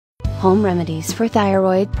Home remedies for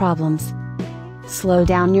thyroid problems. Slow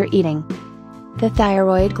down your eating. The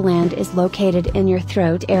thyroid gland is located in your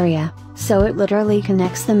throat area, so it literally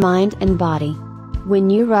connects the mind and body. When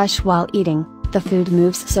you rush while eating, the food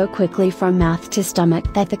moves so quickly from mouth to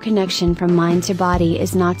stomach that the connection from mind to body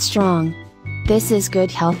is not strong. This is good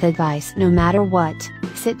health advice no matter what.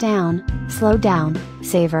 Sit down, slow down,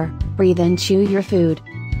 savor, breathe and chew your food.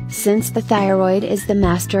 Since the thyroid is the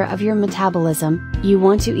master of your metabolism, you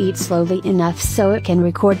want to eat slowly enough so it can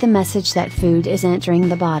record the message that food is entering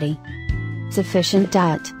the body. Sufficient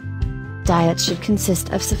diet. Diet should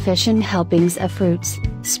consist of sufficient helpings of fruits,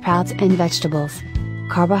 sprouts and vegetables.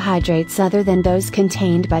 Carbohydrates other than those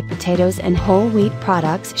contained by potatoes and whole wheat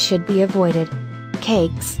products should be avoided.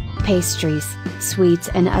 Cakes, pastries, sweets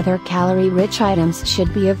and other calorie-rich items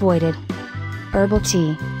should be avoided. Herbal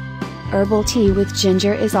tea. Herbal tea with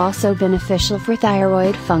ginger is also beneficial for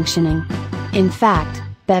thyroid functioning. In fact,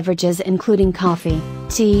 beverages including coffee,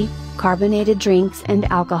 tea, carbonated drinks and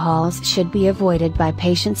alcohols should be avoided by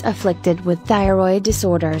patients afflicted with thyroid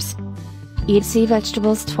disorders. Eat sea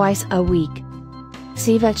vegetables twice a week.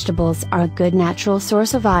 Sea vegetables are a good natural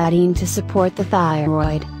source of iodine to support the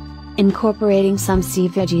thyroid. Incorporating some sea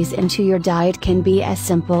veggies into your diet can be as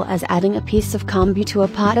simple as adding a piece of kombu to a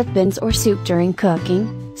pot of beans or soup during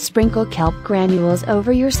cooking. Sprinkle kelp granules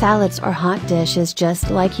over your salads or hot dishes just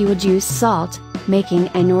like you would use salt, making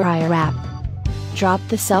a nori wrap. Drop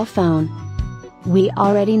the cell phone. We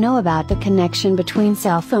already know about the connection between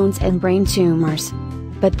cell phones and brain tumors.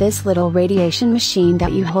 But this little radiation machine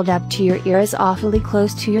that you hold up to your ear is awfully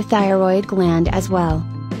close to your thyroid gland as well.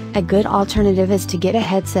 A good alternative is to get a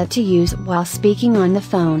headset to use while speaking on the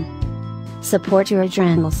phone. Support your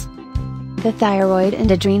adrenals. The thyroid and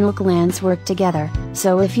adrenal glands work together,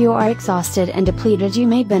 so if you are exhausted and depleted you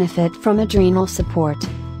may benefit from adrenal support.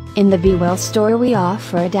 In the Be Well store we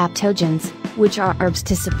offer adaptogens, which are herbs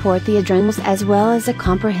to support the adrenals as well as a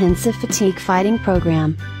comprehensive fatigue fighting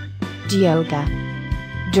program. Yoga.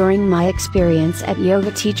 During my experience at yoga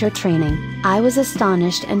teacher training, I was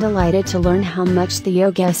astonished and delighted to learn how much the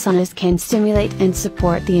yoga asanas can stimulate and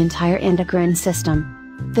support the entire endocrine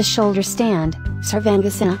system. The shoulder stand,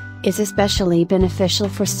 Sarvangasana, is especially beneficial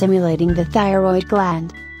for stimulating the thyroid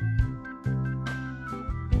gland.